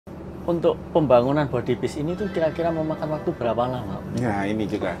untuk pembangunan body bis ini tuh kira-kira memakan waktu berapa lama? Nah, ini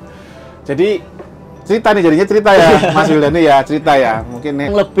juga. Jadi cerita nih, jadinya cerita ya Mas Wildan ya, cerita ya. Mungkin nih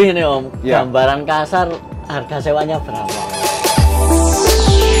Lebih nih Om, ya. Gambaran kasar harga sewanya berapa?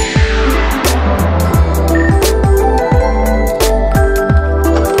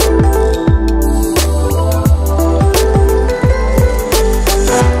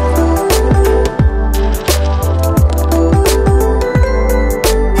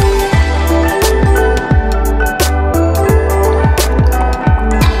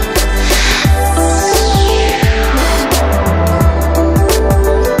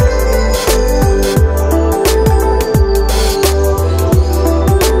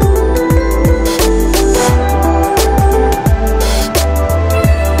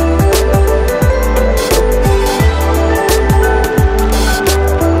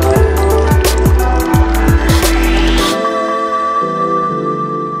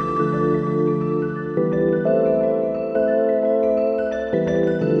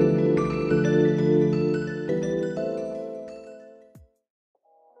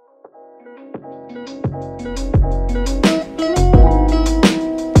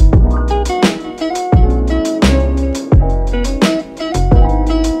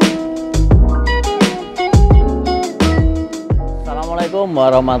 Assalamualaikum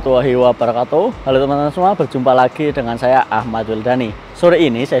warahmatullahi wabarakatuh. Halo teman-teman semua, berjumpa lagi dengan saya Ahmad Wildani. Sore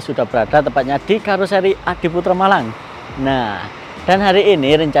ini saya sudah berada tepatnya di karoseri Adiputra Malang. Nah, dan hari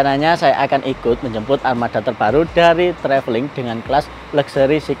ini rencananya saya akan ikut menjemput armada terbaru dari Travelink dengan kelas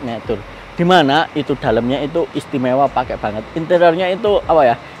luxury signature. Dimana itu dalamnya itu istimewa, pakai banget. Interiornya itu apa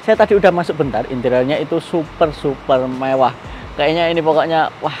ya? Saya tadi udah masuk bentar, interiornya itu super mewah. Kayaknya ini pokoknya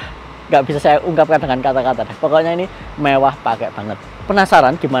wah, nggak bisa saya ungkapkan dengan kata-kata deh. Pokoknya ini mewah, pakai banget.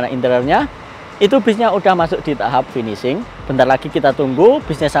 Penasaran gimana interiornya? Itu bisnya udah masuk di tahap finishing. Bentar lagi kita tunggu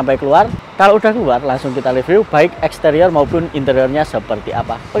bisnya sampai keluar. Kalau udah keluar langsung kita review baik eksterior maupun interiornya seperti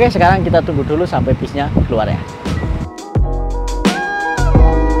apa. Oke, sekarang kita tunggu dulu sampai bisnya keluar ya.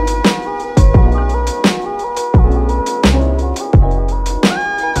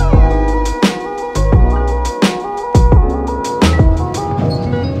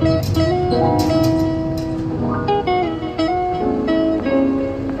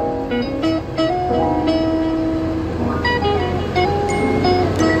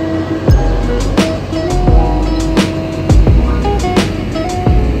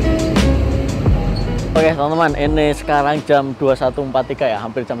 Oke teman-teman, ini sekarang jam 21.43 ya,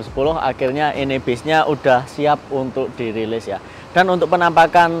 hampir jam 10. Akhirnya ini bisnya udah siap untuk dirilis ya. Dan untuk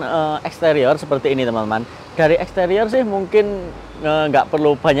penampakan eksterior seperti ini teman-teman. Dari eksterior sih mungkin nggak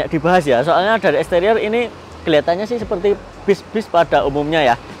perlu banyak dibahas ya. Soalnya dari eksterior ini kelihatannya sih seperti bis-bis pada umumnya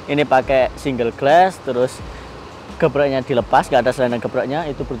ya. Ini pakai single glass, terus gebraknya dilepas, nggak ada selendang gebraknya.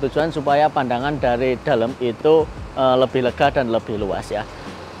 Itu bertujuan supaya pandangan dari dalam itu lebih lega dan lebih luas ya.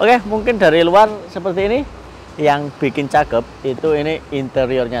 Oke, mungkin dari luar seperti ini. Yang bikin cakep itu ini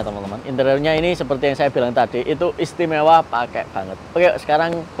interiornya teman-teman. Interiornya ini seperti yang saya bilang tadi, itu istimewa, pakai banget. Oke,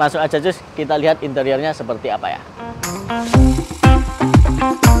 sekarang langsung aja Jus, kita lihat interiornya seperti apa ya.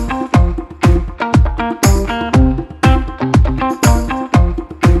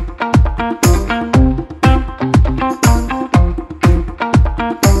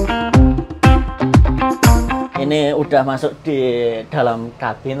 Ini udah masuk di dalam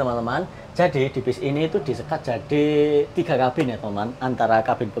kabin teman-teman. Jadi di bis ini itu disekat jadi 3 kabin ya teman-teman, antara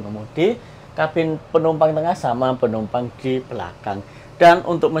kabin pengemudi, kabin penumpang tengah sama penumpang di belakang. Dan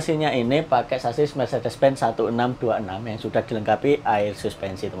untuk mesinnya ini pakai sasis Mercedes-Benz 1626 yang sudah dilengkapi air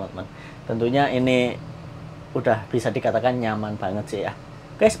suspensi teman-teman. Tentunya ini udah bisa dikatakan nyaman banget sih ya.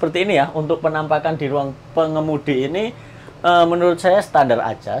 Oke, seperti ini ya untuk penampakan di ruang pengemudi ini. Menurut saya standar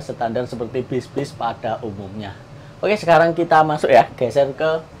aja, standar seperti bis-bis pada umumnya. Oke, sekarang kita masuk ya, geser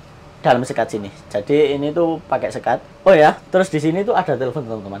ke dalam sekat sini. Jadi ini tuh pakai sekat. Oh ya, terus di sini tuh ada telepon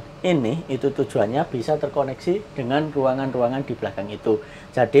teman-teman. Ini itu tujuannya bisa terkoneksi dengan ruangan-ruangan di belakang itu.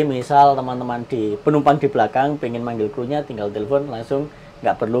 Jadi misal teman-teman di penumpang di belakang pengen manggil krunya, tinggal telepon langsung,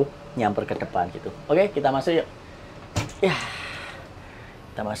 nggak perlu nyamper ke depan gitu. Oke, kita masuk yuk. Ya,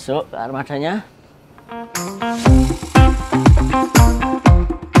 kita masuk ke armadanya.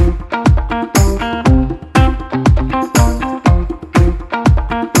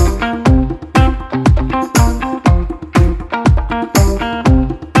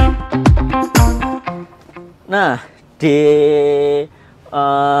 Nah, di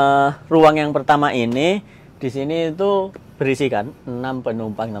ruang yang pertama ini, di sini itu berisikan 6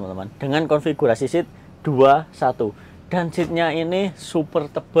 penumpang teman-teman dengan konfigurasi seat 21. Dan seatnya ini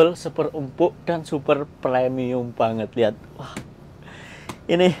super tebal, super empuk, dan super premium banget. Lihat, wah,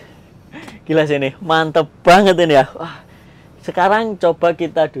 ini Gila sih ini, mantep banget ini ya. Wah. Sekarang coba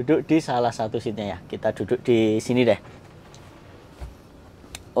kita duduk di salah satu seatnya ya. Kita duduk di sini deh.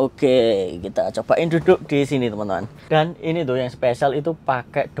 Oke, kita cobain duduk di sini teman-teman. Dan ini tuh yang spesial itu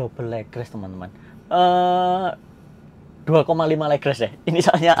pakai double leg rest teman-teman. 2,5 leg rest deh. Ini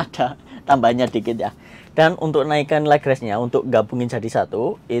soalnya ada tambahnya dikit ya. Dan untuk naikkan leg restnya, untuk gabungin jadi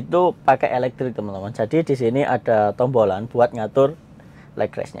satu, itu pakai elektrik teman-teman. Jadi di sini ada tombolan buat ngatur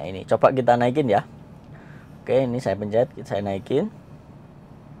leg restnya ini. Coba kita naikin ya. Oke, ini saya pencet, saya naikin.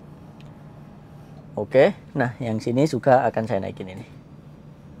 Oke, nah yang sini juga akan saya naikin ini.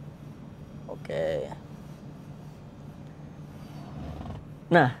 Oke.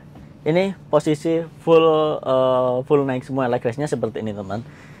 Nah, ini posisi full naik semua leg restnya seperti ini teman.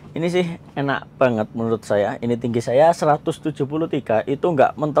 Ini sih enak banget menurut saya. Ini tinggi saya 173, itu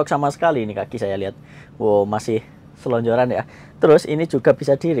nggak mentok sama sekali ini kaki saya lihat. Wow, masih selonjoran ya. Terus ini juga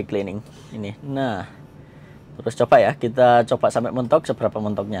bisa di reclining ini. Nah, terus coba ya, kita coba sampai mentok, seberapa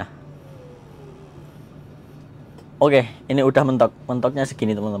mentoknya. Oke, ini udah mentok. Mentoknya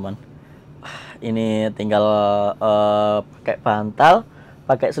segini teman-teman. Ini tinggal pakai bantal,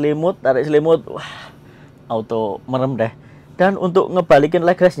 pakai selimut, tarik selimut. Wah, auto merem deh. Dan untuk ngebalikin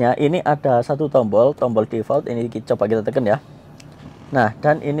leg restnya, ini ada satu tombol default. Ini coba kita tekan ya. Nah,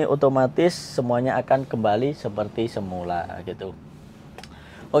 dan ini otomatis semuanya akan kembali seperti semula gitu.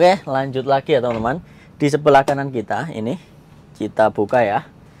 Oke, lanjut lagi ya teman-teman. Di sebelah kanan kita ini, kita buka ya.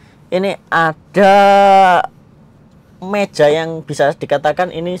 Ini ada meja yang bisa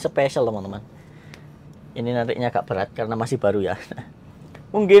dikatakan ini spesial teman-teman. Ini nariknya agak berat karena masih baru ya.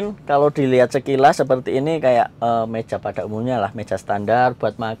 Mungkin kalau dilihat sekilas seperti ini kayak meja pada umumnya lah, meja standar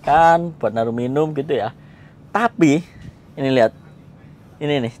buat makan, buat naruh minum gitu ya. Tapi ini lihat,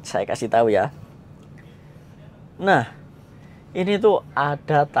 ini nih saya kasih tahu ya. Nah, ini tuh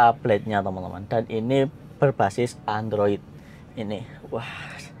ada tabletnya teman-teman, dan ini berbasis Android. Ini, wah.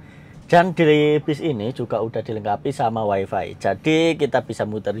 Dan di bis ini juga udah dilengkapi sama WiFi. Jadi kita bisa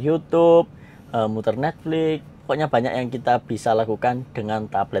muter YouTube, muter Netflix. Pokoknya banyak yang kita bisa lakukan dengan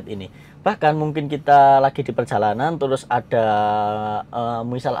tablet ini. Bahkan mungkin kita lagi di perjalanan terus ada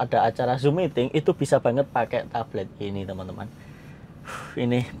misal ada acara Zoom meeting, itu bisa banget pakai tablet ini teman-teman.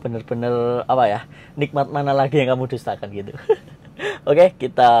 Ini bener-bener apa ya, nikmat mana lagi yang kamu dustakan gitu. Oke,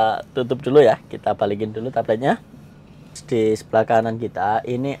 kita tutup dulu ya, kita balikin dulu tabletnya. Di sebelah kanan kita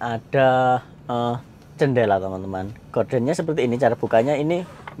ini ada jendela teman-teman. Gordennya seperti ini, cara bukanya ini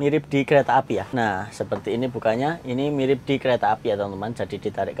mirip di kereta api ya. Nah, seperti ini bukanya, ini mirip di kereta api ya teman-teman. Jadi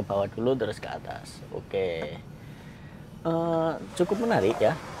ditarik ke bawah dulu terus ke atas. Oke. Cukup menarik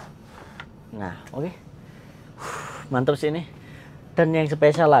ya. Nah, oke. Mantap sih ini. Dan yang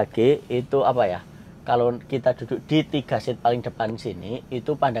spesial lagi itu apa ya? Kalau kita duduk di 3 seat paling depan sini,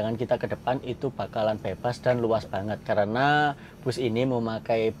 itu pandangan kita ke depan itu bakalan bebas dan luas banget. Karena bus ini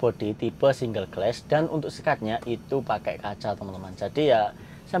memakai bodi tipe single glass, dan untuk sekatnya itu pakai kaca teman-teman. Jadi ya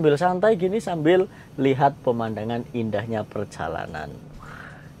sambil santai gini, sambil lihat pemandangan indahnya perjalanan.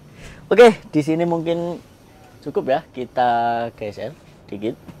 Oke, di sini mungkin cukup ya, kita geser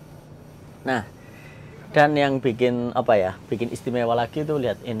dikit. Nah, dan yang bikin apa ya, bikin istimewa lagi tuh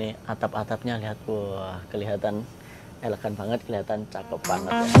lihat ini atap-atapnya, lihat, wah kelihatan elegan banget, kelihatan cakep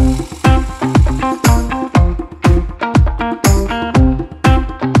banget ya.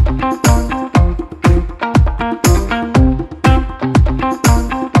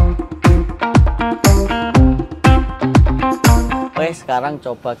 Oke, sekarang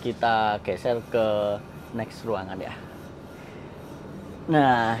coba kita geser ke next ruangan ya.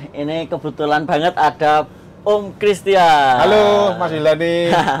 Nah, ini kebetulan banget ada Om Christian. Halo, Mas Wilani.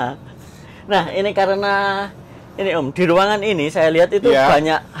 Nah, ini karena ini Om, di ruangan ini saya lihat itu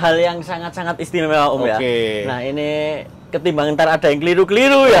banyak hal yang sangat-sangat istimewa Om ya. Nah, ini ketimbang ntar ada yang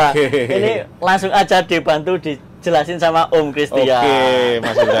keliru-keliru ya. Ini langsung aja dibantu dijelasin sama Om Christian. Oke,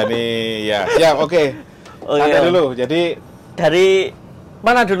 Mas Wilani. Ya, siap, oke. Santai dulu. Jadi dari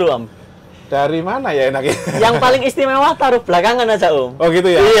mana dulu Om? Dari mana ya enaknya? Yang paling istimewa taruh belakangan aja Om. Oh gitu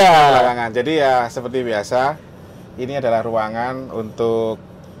ya? Iya. Belakangan. Jadi ya seperti biasa, ini adalah ruangan untuk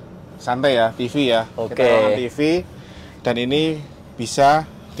santai ya, TV ya. Oke. Kita ruangan TV, dan ini bisa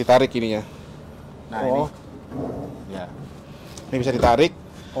ditarik ininya. Nah ini, ya, ini bisa ditarik.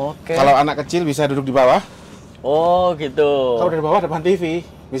 Oke. Kalau anak kecil bisa duduk di bawah. Oh gitu. Kalau dari bawah depan TV,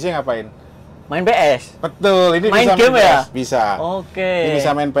 bisa ngapain? Main PS. Betul, ini main bisa game main ya? PS. Bisa. Oke. Ini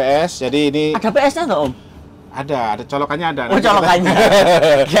bisa main PS, jadi ini ada PS-nya nggak Om? ada colokannya ada. Oh, colokannya.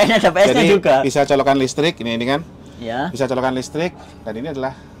 Kayaknya ada PS-nya juga. Bisa colokan listrik, ini kan. Ya. Bisa colokan listrik, dan ini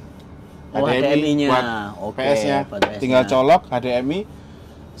adalah HDMI-nya buat PS-nya. Tinggal colok HDMI,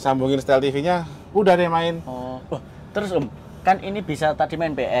 sambungin setel TV-nya, udah deh main. Oh, terus kan ini bisa tadi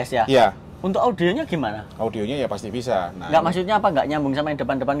main PS ya? Iya. Untuk audionya gimana? Audionya ya pasti bisa. Nah, nggak maksudnya apa? Nggak nyambung sama yang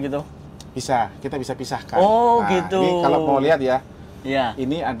depan-depan gitu? Bisa, kita bisa pisahkan. Oh, nah, gitu. Ini kalau mau lihat ya, Iya.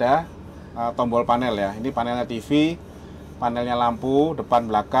 ini ada tombol panel ya. Ini panelnya TV, panelnya lampu depan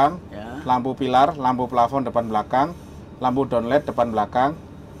belakang, Ya. lampu pilar, lampu plafon depan belakang, lampu downlight depan belakang.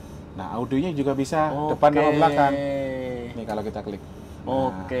 Nah, audionya juga bisa depan sama belakang. Ini kalau kita klik.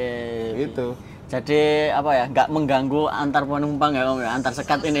 Nah, itu. Jadi apa ya? Nggak mengganggu antar penumpang ya Om ya, antar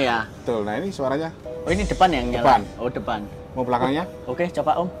sekat ini ya. Betul. Nah, ini suaranya. Oh, ini depan yang nyala. Depan. Oh, depan. Mau belakangnya? Oke,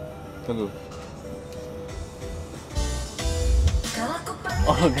 coba Om. Tunggu.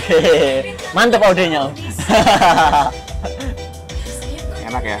 Oke. Mantap audionya Om.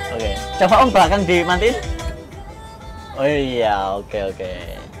 Enak ya? Oke. Coba Om belakang dimatiin. Oh iya, oke.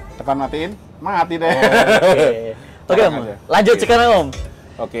 Depan matiin? Mati deh. Oke Om. Lanjut sekarang Om.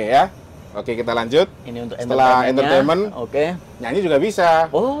 Oke ya. Oke, kita lanjut. Ini untuk setelah entertainment. Oke. Nyanyi juga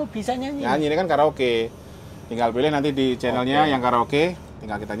bisa. Oh, bisa nyanyi. Nyanyi ini kan karaoke. Tinggal pilih nanti di channelnya yang karaoke,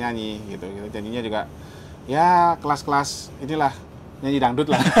 tinggal kita nyanyi gitu. Kita nyanyinya juga ya kelas-kelas inilah, nyanyi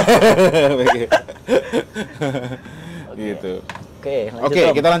dangdut lah. Gitu. Oke,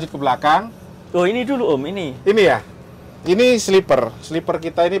 kita lanjut ke belakang. Oh, ini dulu Om, ini. Ini ya. Ini sleeper. Sleeper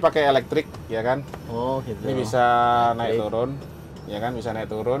kita ini pakai elektrik, ya kan? Oh, gitu. Ini bisa naik turun, ya kan? Bisa naik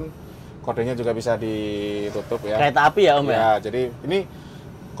turun. Kodenya juga bisa ditutup ya. Kereta api ya Om ya? Ya, jadi ini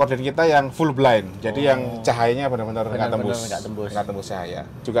korden kita yang full blind. Jadi yang cahayanya benar-benar nggak tembus cahaya.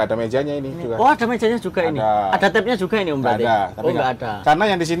 Juga ada mejanya ini juga. Oh, ada mejanya juga ini. Ada tabnya juga ini Om berarti? Ada, tapi nggak ada. Karena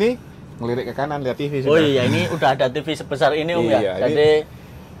yang di sini ngelirik ke kanan lihat TV sudah. Oh iya, ini udah ada TV sebesar ini Om ya. Jadi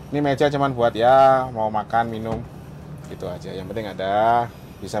ini meja cuman buat ya mau makan, minum gitu aja. Yang penting ada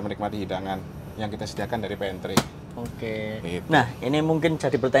bisa menikmati hidangan yang kita sediakan dari pantry. Oke. Gitu. Nah, ini mungkin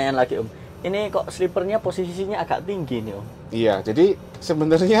jadi pertanyaan lagi Om. Ini kok sleepernya posisinya agak tinggi nih Om? Iya, jadi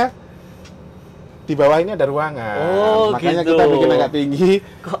sebenarnya di bawah ini ada ruangan. Oh, makanya gitu. kita bikin agak tinggi.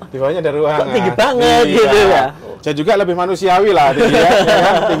 Kok di bawahnya ada ruangan. Kok tinggi banget iya. gitu ya? Jadi juga lebih manusiawi lah tinggi ya.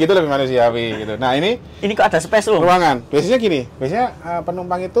 Tinggi itu lebih manusiawi gitu. Nah, ini kok ada space Om? Ruangan. Biasanya gini, biasanya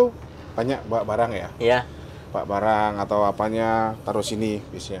penumpang itu banyak bawa barang ya. Iya. Bawa barang atau apanya taruh sini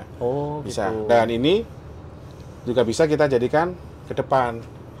biasanya. Oh, bisa. Gitu. Dan ini juga bisa kita jadikan ke depan.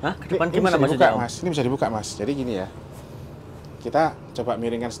 Hah? Ke depan Ini gimana bisa dibuka, maksudnya? Mas. Ini bisa dibuka, Mas. Jadi gini ya. Kita coba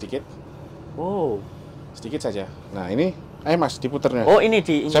miringkan sedikit. Oh. Sedikit saja. Nah, ini Mas diputernya. Oh, ini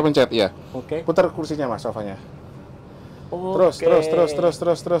di Saya pencet ya. Oke. Putar kursinya Mas, sofanya. Oh, terus.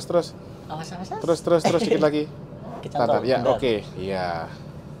 Awas. Terus dikit lagi. Kita ya, oke. Iya.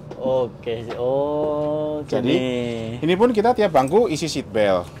 Oke. Oh, jadi ini pun kita tiap bangku isi seat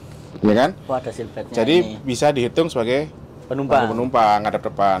belt. Ya kan? Oh, ada seat beltnya. Jadi ini bisa dihitung sebagai penumpang ngadep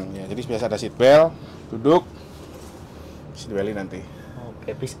depan. Ya, jadi biasa ada seat belt, duduk, seat beltin nanti.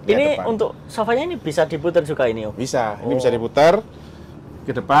 Oke, ini depan. Untuk sofanya ini bisa diputar juga ini Om? Bisa, ini bisa diputar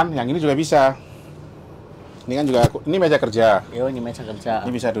ke depan, yang ini juga bisa. Ini kan juga, ini meja kerja. Yo, ini meja kerja.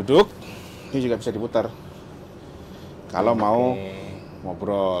 Ini bisa duduk, ini juga bisa diputar. Kalau mau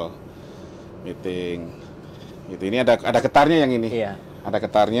ngobrol, meeting, gitu. Ini ada getarnya yang ini. Iya. Ada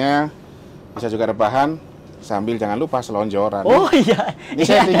getarnya, bisa juga rebahan, sambil jangan lupa selonjoran. Oh iya, ini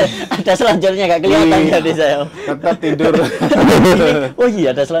saya ada selonjornya nggak kelihatan tadi saya. Tetap tidur. Oh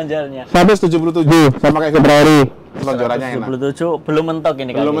iya, ada selonjornya. 177 sama kayak Februari. Selonjorannya enak. 177 belum mentok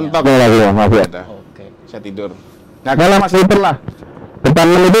ini kan? Belum mentok lagi ya, maaf ya. Oke. Saya tidur. Nggak kalah Mas sleeper lah. Depan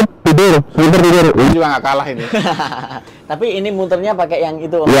itu tidur, sleeper tidur. Ini juga nggak kalah ini. Tapi ini muternya pakai yang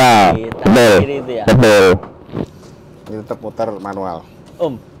itu Om. Ya, betul. Itu ya. Betul. Ini tetap muter manual.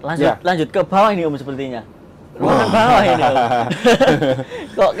 Om, lanjut ke bawah ini Om sepertinya. Ruangan bawah ini Om.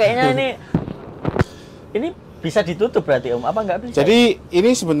 Kok kayaknya ini bisa ditutup berarti Om? Apa nggak bisa? Jadi ini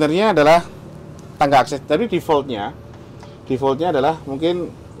sebenarnya adalah tangga akses. Tapi defaultnya adalah mungkin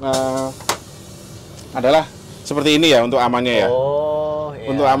adalah seperti ini ya untuk amannya ya. Oh, iya.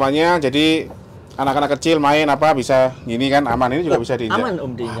 Untuk amannya, jadi anak-anak kecil main apa bisa gini kan aman. Ini juga bisa diinjak. Aman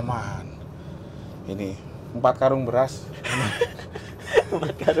Om diinjak. Aman. Ini 4 karung beras.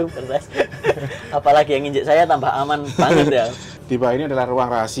 4 karung beras. Apalagi yang injek saya tambah aman banget ya. Di bawah ini adalah ruang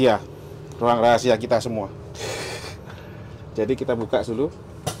rahasia. Ruang rahasia kita semua. Jadi kita buka dulu.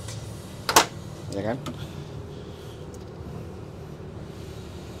 Ya kan?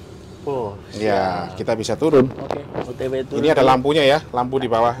 Oh, ya, kita bisa turun. Oke, OTW turun. Ini ada lampunya ya, lampu di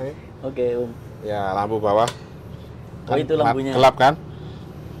bawah ini. Oke, Om. Ya, lampu bawah. Oh, itu lampunya. Gelap kan?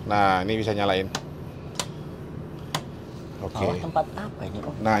 Nah, ini bisa nyalain. Oke. Oh, tempat apa ini,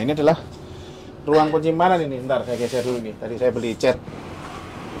 Om? Nah, ini adalah ruang penyimpanan ini. Ntar saya geser dulu nih. Tadi saya beli cat.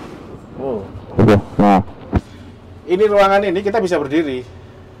 Wow. Nah, ini ruangan ini kita bisa berdiri.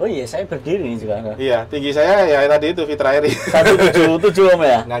 Oh iya, saya berdiri nih juga. Iya, tinggi saya ya tadi itu Fitra Eri. 177 Om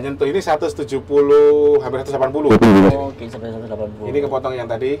ya? Nggak nyentuh, ini 170, hampir 180. Oke, sampai 180. Ini kepotong yang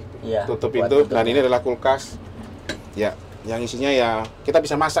tadi, iya, tutup pintu, dan ini adalah kulkas. Ya, yang isinya ya kita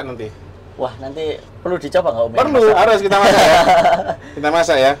bisa masak nanti. Wah, nanti perlu dicoba nggak Om? Perlu, harus kita masak ya. Kita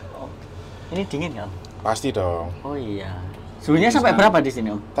masak ya. Oh, ini dingin nggak Om? Pasti dong. Oh iya. Suhunya sampai berapa di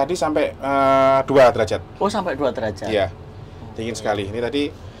sini Om? Tadi sampai 2 derajat. Oh, sampai 2 derajat. Iya. Dingin sekali. Ini tadi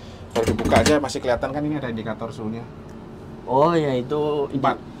baru dibuka aja masih kelihatan kan, ini ada indikator suhunya. Oh ya, itu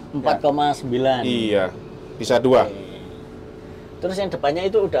 4,9. Iya. Bisa 2. Terus yang depannya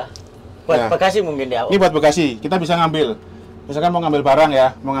itu udah buat bagasi mungkin ya Om? Ini buat bagasi. Kita bisa ngambil. Misalkan mau ngambil barang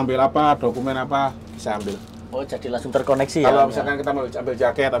ya, mau ngambil apa, dokumen apa, bisa ambil. Oh, jadi langsung terkoneksi ya? Kalau misalkan kita mau ambil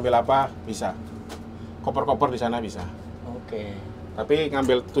jaket, ambil apa, bisa. Koper-koper di sana bisa. Oke. Tapi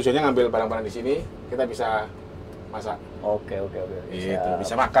tujuannya ngambil barang-barang di sini, kita bisa masak. Oke.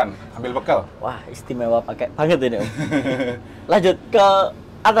 Bisa makan, ambil bekal. Wah, istimewa pakai banget ini Om. Lanjut ke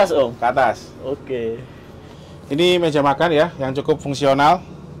atas Om. Ke atas. Oke. Ini meja makan ya, yang cukup fungsional,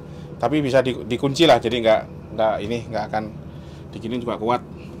 tapi bisa dikunci lah, jadi nggak akan diginin juga kuat,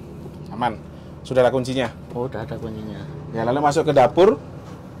 aman. Sudah ada kuncinya. Oh, udah ada kuncinya. Ya, lalu masuk ke dapur.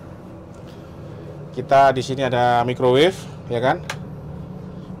 Kita di sini ada microwave, ya kan?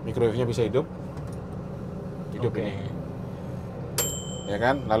 Microwave-nya bisa hidup ini, ya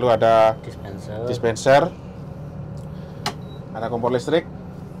kan? Lalu ada dispenser, ada kompor listrik.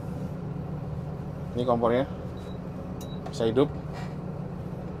 Ini kompornya bisa hidup,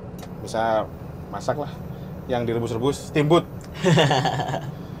 bisa masak lah. Yang direbus-rebus, steamboat.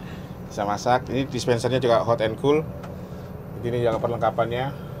 Bisa masak. Ini dispensernya juga hot and cool. Ini yang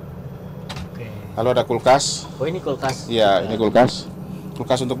perlengkapannya. Lalu ada kulkas. Oh, ini kulkas. Iya, ini kulkas.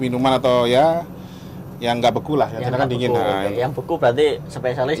 Kulkas untuk minuman atau ya yang nggak beku lah, yang kan dingin. Nah, yang beku berarti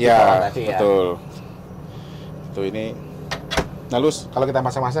spesialis di ya, bawah tadi ya. Betul. Tuh ini. Lalu kalau kita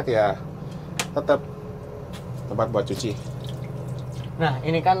masak-masak ya tetap tempat buat cuci. Nah,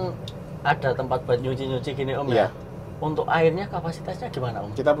 ini kan ada tempat buat nyuci-nyuci gini Om ya. Untuk airnya kapasitasnya gimana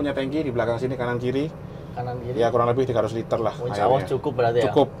Om? Kita punya tangki di belakang sini kanan kiri. Ya kurang lebih 300 liter lah. Oh, insya Allah cukup berarti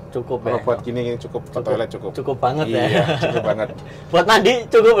ya? Cukup kalau buat gini cukup, ke toilet cukup. Cukup banget ya? Iya, cukup banget. Buat mandi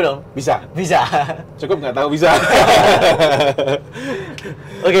cukup dong? Bisa. Cukup nggak tahu bisa.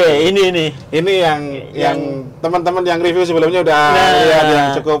 Oke, ini. Ini yang teman-teman yang review sebelumnya udah lihat yang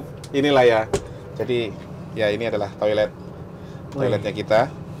cukup inilah ya. Jadi ya ini adalah toiletnya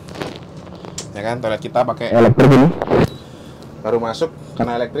kita. Ya kan, toilet kita pakai elektrik ini. Baru masuk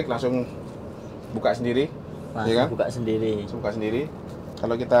karena elektrik langsung buka sendiri, ya kan? Buka sendiri.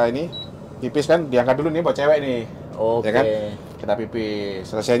 Kalau kita ini pipis kan diangkat dulu nih buat cewek nih. Oke. Ya kan? Kita pipis.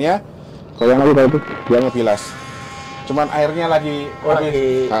 Selesainya kalau yang lagi itu dia ngebilas. Cuman airnya lagi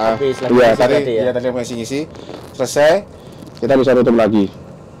habis. Iya, tadi masih ngisi. Selesai, kita bisa tutup lagi.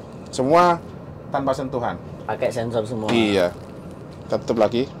 Semua tanpa sentuhan. Pakai sensor semua. Iya. Kita tutup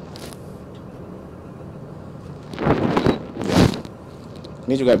lagi.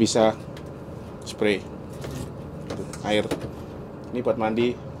 Ini juga bisa spray air. Ini buat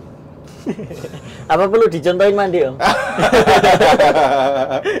mandi. Apa perlu dicontohin mandi Om?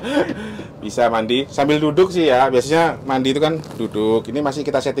 Bisa mandi sambil duduk sih ya. Biasanya mandi itu kan duduk. Ini masih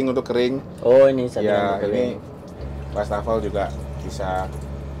kita setting untuk kering. Oh, ini setting ya, untuk kering. Ini wastafel juga bisa.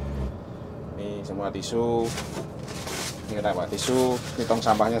 Ini semua tisu. Ini kita apa? Tisu. Ini tong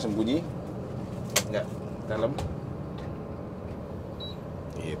sampahnya sembunyi. Enggak, dalam.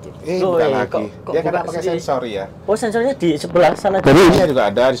 Gitu. Buka lagi. Dia karena pakai sensor ya. Oh, sensornya di sebelah sana. Jadi ini juga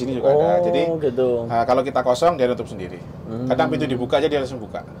ada, di sini juga ada. Jadi gitu. Kalau kita kosong dia tutup sendiri. Kadang pintu dibuka aja dia langsung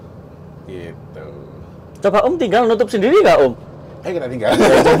buka. Gitu. Coba Om tinggal nutup sendiri nggak Om? Ayo kita tinggal.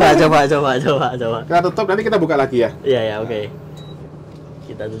 Coba. Kita tutup, nanti kita buka lagi ya. Iya, oke.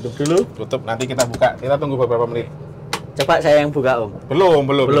 Kita tutup dulu. Tutup, nanti kita buka. Kita tunggu beberapa menit. Coba saya yang buka Om. Belum.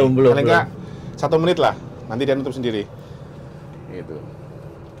 Paling enggak 1 menit lah. Nanti dia nutup sendiri. Gitu.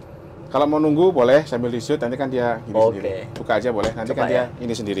 Kalau mau nunggu boleh sambil di-shoot, nanti kan dia gini sendiri. Buka aja boleh, nanti coba kan dia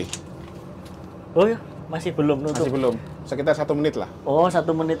ini sendiri. Oh ya, masih belum nutup? Masih belum, sekitar 1 menit lah. Oh, 1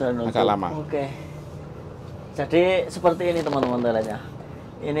 menit lah nutup. Agak lama. Oke. Jadi seperti ini teman-teman toiletnya.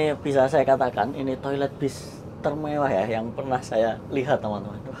 Ini bisa saya katakan, ini toilet bis termewah ya, yang pernah saya lihat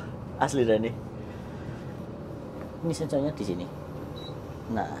teman-teman. Asli dah nih. Ini sensornya di sini.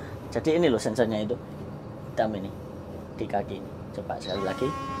 Nah, jadi ini loh sensornya itu. Hitam ini, di kaki ini. Coba sekali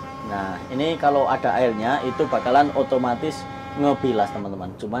lagi. Nah, ini kalau ada airnya itu bakalan otomatis ngebilas teman-teman.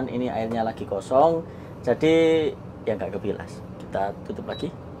 Cuman ini airnya lagi kosong, jadi ya nggak kebilas. Kita tutup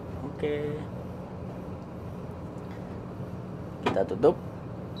lagi. Oke. Kita tutup.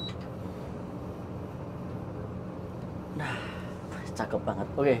 Nah, cakep banget.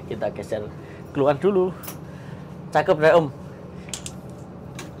 Oke, kita geser keluar dulu. Cakep deh, Om.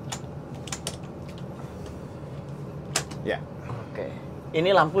 Ya. Oke.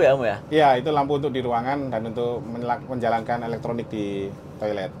 Ini lampu ya, Om ya? Iya, itu lampu untuk di ruangan dan untuk menjalankan elektronik di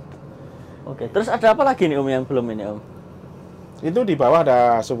toilet. Oke, terus ada apa lagi nih Om yang belum ini Om? Itu di bawah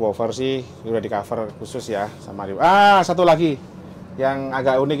ada subwoofer sih, udah di cover khusus ya sama di. Satu lagi yang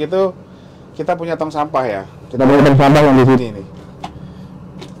agak unik itu kita punya tong sampah ya. Kita punya tong sampah yang di sini nih.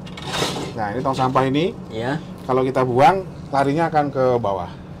 Nah, ini tong sampah ini. Ya. Kalau kita buang, larinya akan ke bawah.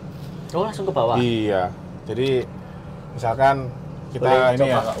 Oh, langsung ke bawah? Iya. Jadi misalkan kita boleh, ini coba,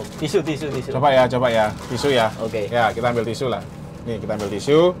 ya. Tisu. Coba ya. Tisu ya. Oke. Ya, kita ambil tisu lah. Nih, kita ambil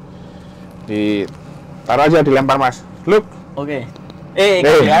tisu. Taruh aja, dilempar Mas. Look. Oke.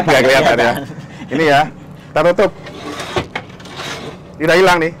 Nggak kelihatan ya. Ini ya. Kita tutup. Tidak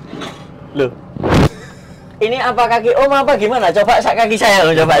hilang nih. Loh. Ini apa kaki Om apa gimana? Coba kaki saya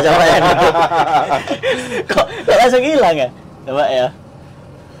loh, coba ya. Kok langsung hilang ya? Coba ya.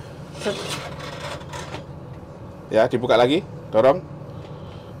 Ya, dibuka lagi. Dorong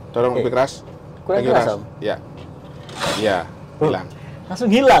lebih keras. Kurang keras, Om? Ya. Iya, hilang.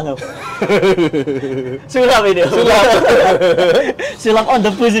 Langsung hilang Om. Sulap ini Om. Sulap on the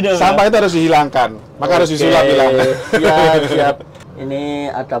bus ini Om. Sampah itu harus dihilangkan. Maka harus disulap hilang. Siap. Ini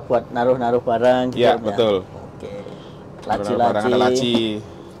ada buat naruh barang gitu. Iya, betul. Oke. Laci. Ada laci.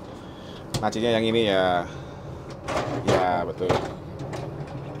 Lacinya yang ini ya. Ya, betul.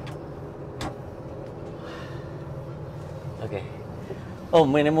 Oke.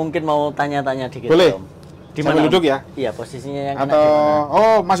 Om, ini mungkin mau tanya-tanya dikit. Boleh. Om. Di mana duduk ya? Iya, posisinya yang atau dimana?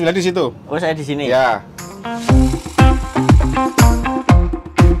 Oh, Mas Willy di situ. Oh, saya di sini. Ya.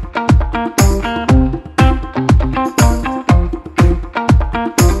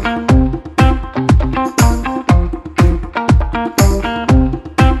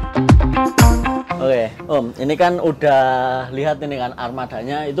 Oke, Om, ini kan udah lihat ini kan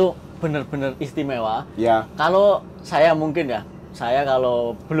armadanya itu bener-bener istimewa. Ya. Kalau saya mungkin ya, saya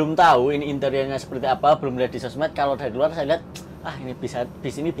kalau belum tahu ini interiornya seperti apa, belum lihat di sosmed, kalau dari luar saya lihat, ini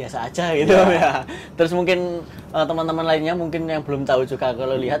bis ini biasa aja gitu ya. Terus mungkin teman-teman lainnya mungkin yang belum tahu juga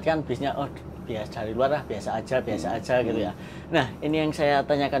kalau lihat kan bisnya, biasa dari luar biasa aja gitu ya. Nah, ini yang saya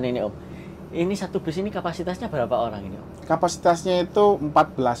tanyakan ini Om. Ini satu bis ini kapasitasnya berapa orang ini Om? Kapasitasnya itu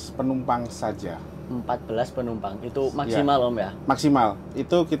 14 penumpang saja. 14 penumpang, itu maksimal ya. Om ya? Maksimal,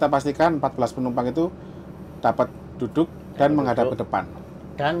 itu kita pastikan 14 penumpang itu dapat duduk dan menghadap ke depan.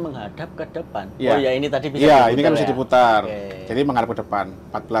 Dan menghadap ke depan? Ya. Oh ya, ini tadi bisa diputar. Ini kan bisa diputar. Oke. Jadi menghadap ke depan,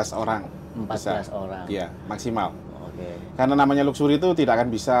 14 orang. 14 bisa. orang? Iya, maksimal. Oke. Karena namanya luxury itu tidak akan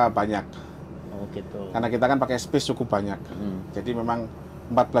bisa banyak. Oh gitu. Karena kita kan pakai space cukup banyak. Jadi memang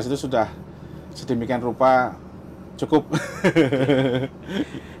 14 itu sudah sedemikian rupa cukup.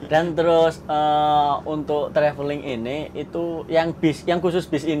 Dan terus untuk traveling ini itu yang khusus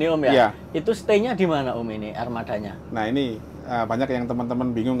bis ini Om ya? Iya. Itu stay-nya di mana Om ini armadanya? Nah ini banyak yang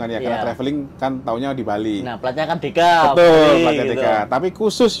teman-teman bingung kan ya, karena traveling kan taunya di Bali. Nah platnya kan DK. Betul, platnya DK. Tapi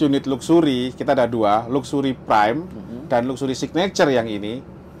khusus unit luxury kita ada dua, luxury prime dan luxury signature yang ini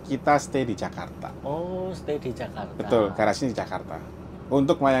kita stay di Jakarta. Oh, stay di Jakarta. Betul, garasinya di Jakarta.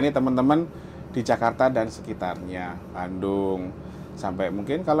 Untuk melayani teman-teman di Jakarta dan sekitarnya, Bandung, sampai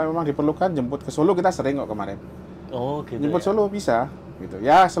mungkin kalau memang diperlukan jemput ke Solo, kita sering kok kemarin. Oh gitu. Jemput ya? Solo bisa, gitu.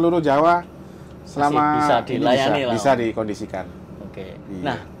 Ya seluruh Jawa selama masih bisa dilayani lah. Bisa dikondisikan. Oke. Iya.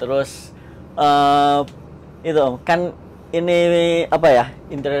 Nah terus itu Om, kan ini apa ya,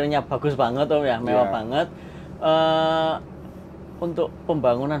 interiornya bagus banget Om ya, mewah banget. Untuk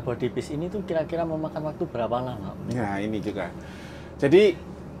pembangunan body bis ini tuh kira-kira memakan waktu berapa lama? Nah ini juga. Jadi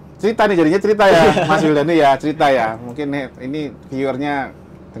cerita nih, jadinya cerita ya Mas Wildani ya, cerita ya. Mungkin ini viewernya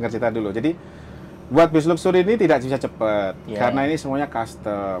dengar cerita dulu. Jadi buat bis luxury ini tidak bisa cepat karena ini semuanya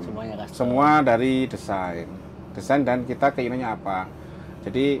custom. Semua dari desain dan kita keinginannya apa.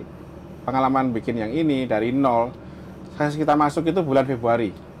 Jadi pengalaman bikin yang ini dari nol, sasis kita masuk itu bulan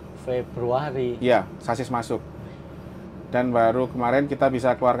Februari. Iya, sasis masuk. Dan baru kemarin kita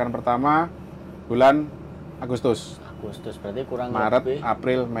bisa keluarkan pertama bulan Agustus. Berarti kurang Maret, lebih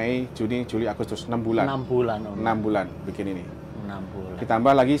April, Mei, Juni, Juli, Agustus, 6 bulan. 6 bulan Om. 6 bulan bikin ini. 6 bulan.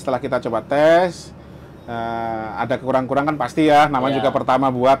 Ditambah lagi setelah kita coba tes, ada kurang-kurang kan pasti ya, namanya juga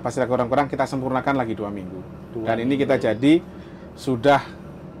pertama buat, pasti ada kurang-kurang, kita sempurnakan lagi 2 minggu. Dan ini kita jadi sudah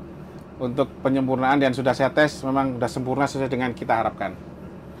untuk penyempurnaan dan sudah saya tes, memang sudah sempurna sesuai dengan kita harapkan.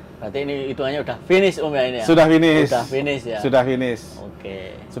 Berarti ini hitungannya udah finish Om ya ini ya? Sudah finish. Sudah finish ya? Sudah finish.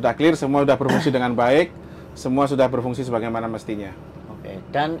 Oke. Sudah clear, semua sudah berfungsi dengan baik, semua sudah berfungsi sebagaimana mestinya. Oke.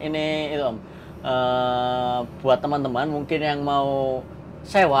 Dan ini itu Om, buat teman-teman mungkin yang mau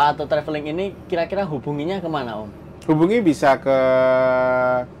sewa atau traveling ini, kira-kira hubunginya kemana Om? Hubungi bisa ke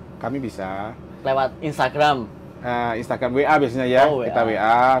kami bisa Lewat Instagram. Instagram WA biasanya ya. Oh, WA. Kita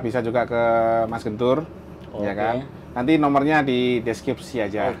WA, bisa juga ke Mas Gentur, ya Oke. kan. Nanti nomornya di deskripsi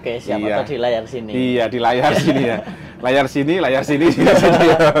aja. Oke, siapa Iya. tahu di layar sini. Iya, di layar sini ya. Layar sini, layar sini, sini, sini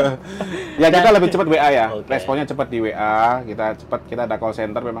ya. Ya kita lebih cepat WA ya. Oke. Responnya cepat di WA. Kita cepat, kita ada call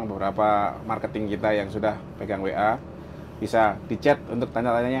center, memang beberapa marketing kita yang sudah pegang WA. Bisa di chat untuk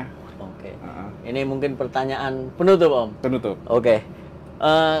tanya-tanyanya. Oke. Ini mungkin pertanyaan penutup Om. Penutup. Oke.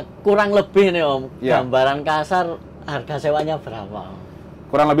 Kurang lebih nih Om, Iya. gambaran kasar harga sewanya berapa Om?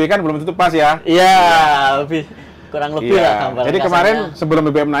 Kurang lebih kan belum tentu pas ya. Iya, lebih kurang lebih Iya. lah gambaran Jadi kasarnya. kemarin sebelum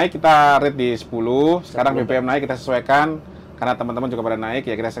BBM naik kita rate di 10, sekarang 10. BBM naik kita sesuaikan karena teman-teman juga pada naik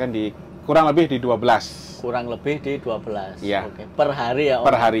ya, kita sesuaikan di kurang lebih di 12. Kurang lebih di 12. Iya. Oke. Per hari ya Om?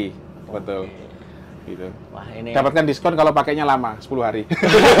 Per hari. Betul. Oke. Gitu. Wah, ini Dapatkan diskon kalau pakainya lama, 10 hari.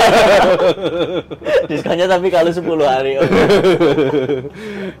 diskonnya tapi kalau 10 hari Om.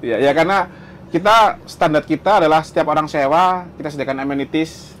 Ya karena kita standar kita adalah setiap orang sewa kita sediakan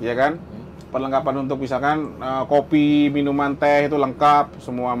amenities, ya kan? Perlengkapan untuk misalkan kopi, minuman, teh itu lengkap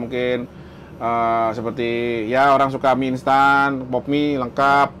semua, mungkin seperti ya orang suka mie instan, pop mie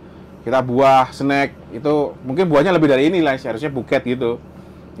lengkap. Kita buah, snack itu mungkin buahnya lebih dari ini lah, seharusnya buket gitu.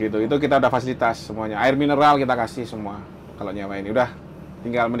 Itu kita udah fasilitas semuanya. Air mineral kita kasih semua kalau nyawa ini. Udah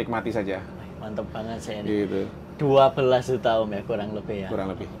tinggal menikmati saja. Mantep banget saya ini. Gitu. 12 juta Om ya kurang lebih ya. Kurang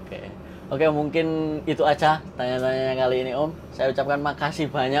lebih. Oke, mungkin itu aja tanya-tanya kali ini Om. Saya ucapkan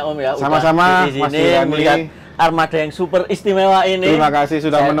makasih banyak Om ya. Sama-sama, udah di Mas sini Dirani. melihat armada yang super istimewa ini. Terima kasih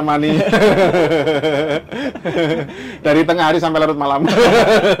sudah menemani dari tengah hari sampai larut malam.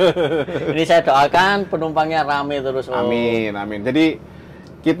 Ini saya doakan penumpangnya rame terus Om. Amin, amin. Jadi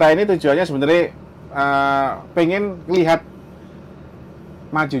kita ini tujuannya sebenarnya pengen lihat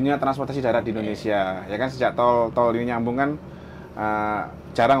majunya transportasi darat di Indonesia. Ya kan sejak tol ini nyambung kan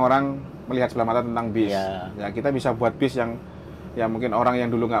jarang orang melihat sebelah mata tentang bis. Ya kita bisa buat bis yang ya mungkin orang yang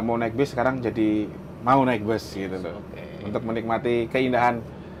dulu nggak mau naik bis sekarang jadi mau naik bus gitu loh. Untuk menikmati keindahan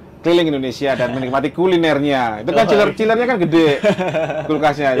keliling Indonesia dan menikmati kulinernya. Itu kan chillernya kan gede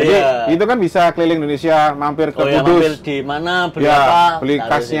kulkasnya. Jadi itu kan bisa keliling Indonesia, mampir ke Kudus. Mampir di mana, beli ya, apa? Beli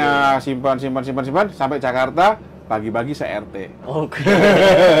kasnya, simpan sampai Jakarta, bagi-bagi se-RT. Oke.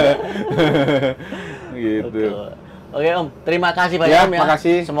 Gitu. Oke Om, terima kasih banyak Om ya.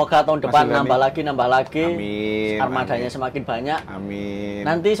 Makasih. Semoga tahun depan nambah lagi. Amin. Armadanya semakin banyak. Amin.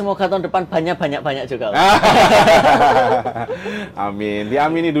 Nanti semoga tahun depan banyak juga Om. Amin.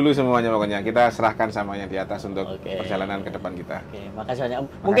 Diamini dulu semuanya pokoknya. Kita serahkan samanya di atas untuk perjalanan ke depan kita. Oke, makasih banyak Om.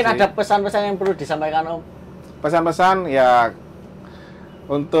 Mungkin ada pesan-pesan yang perlu disampaikan Om? Pesan-pesan ya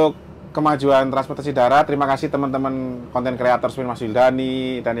untuk kemajuan transportasi darat. Terima kasih teman-teman konten kreator seperti Mas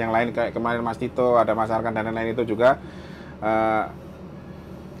Wildani dan yang lain kayak kemarin Mas Tito, ada Mas Arkan dan lain-lain itu juga.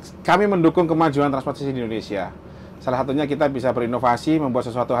 Kami mendukung kemajuan transportasi di Indonesia. Salah satunya kita bisa berinovasi, membuat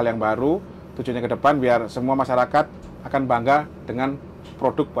sesuatu hal yang baru, tujuannya ke depan biar semua masyarakat akan bangga dengan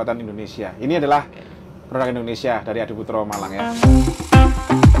produk buatan Indonesia. Ini adalah produk Indonesia dari Adi Putro Malang ya.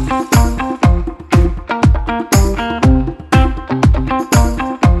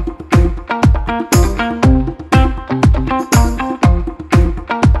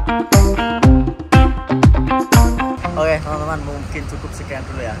 Oke teman-teman, mungkin cukup sekian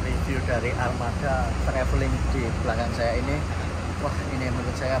dulu ya review dari armada traveling di belakang saya ini. Wah, ini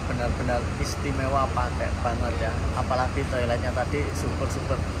menurut saya benar-benar istimewa, pakai banget ya. Apalagi toiletnya tadi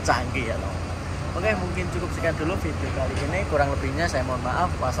super canggih ya teman-teman. Oke, mungkin cukup sekian dulu video kali ini. Kurang lebihnya saya mohon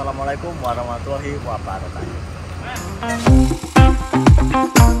maaf. Wassalamualaikum warahmatullahi wabarakatuh.